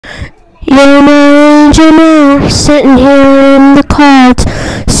You're my angel now, sitting here in the clouds,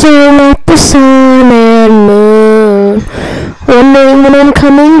 staring at the sun and moon, wondering when I'm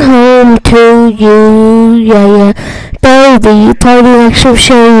coming home to you. Yeah, baby, you party like so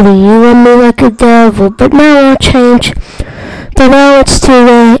shady, you run me like a devil, but now I'll change. But now it's too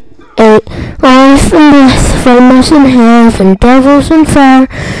late. Life and death, flames in heaven, devils and fire,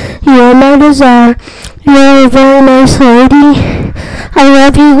 you are my desire. You're a very nice lady. I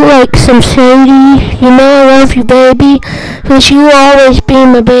love you like some shady. You know I love you, baby. Wish you will always be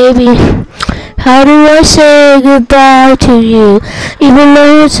my baby. How do I say goodbye to you? Even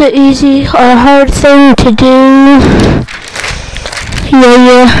though it's an easy or hard thing to do.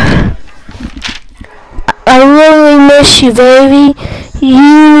 Yeah. I really miss you, baby.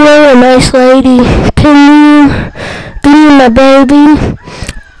 You were a nice lady. Can you be my baby?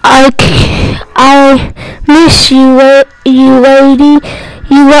 I miss you, lady.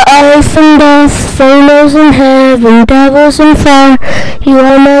 You were life and death, flames in heaven, devils and fire. You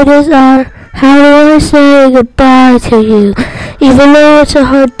are my desire. How do I say goodbye to you? Even though it's a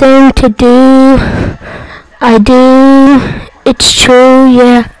hard thing to do, I do. It's true,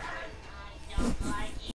 yeah.